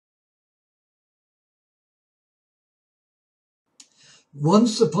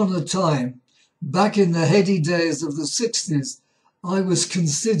Once upon a time, back in the heady days of the 60s, I was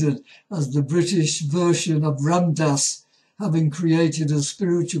considered as the British version of Ram Dass, having created a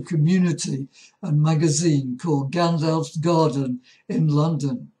spiritual community and magazine called Gandalf's Garden in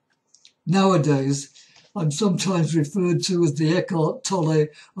London. Nowadays, I'm sometimes referred to as the Eckhart Tolle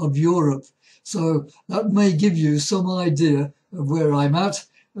of Europe, so that may give you some idea of where I'm at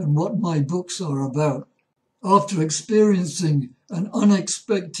and what my books are about. After experiencing an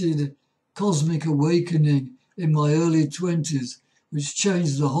unexpected cosmic awakening in my early 20s, which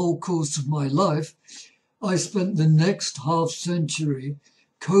changed the whole course of my life, I spent the next half-century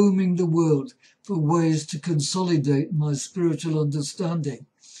combing the world for ways to consolidate my spiritual understanding,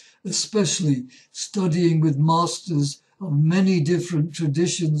 especially studying with masters of many different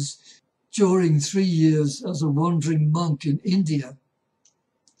traditions during 3 years as a wandering monk in India.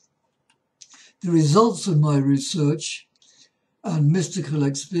 The results of my research and mystical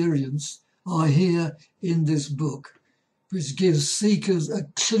experience are here in this book, which gives seekers a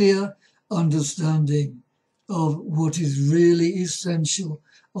clear understanding of what is really essential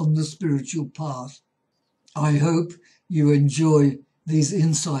on the spiritual path. I hope you enjoy these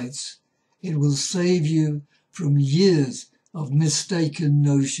insights. It will save you from years of mistaken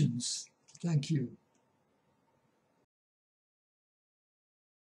notions. Thank you.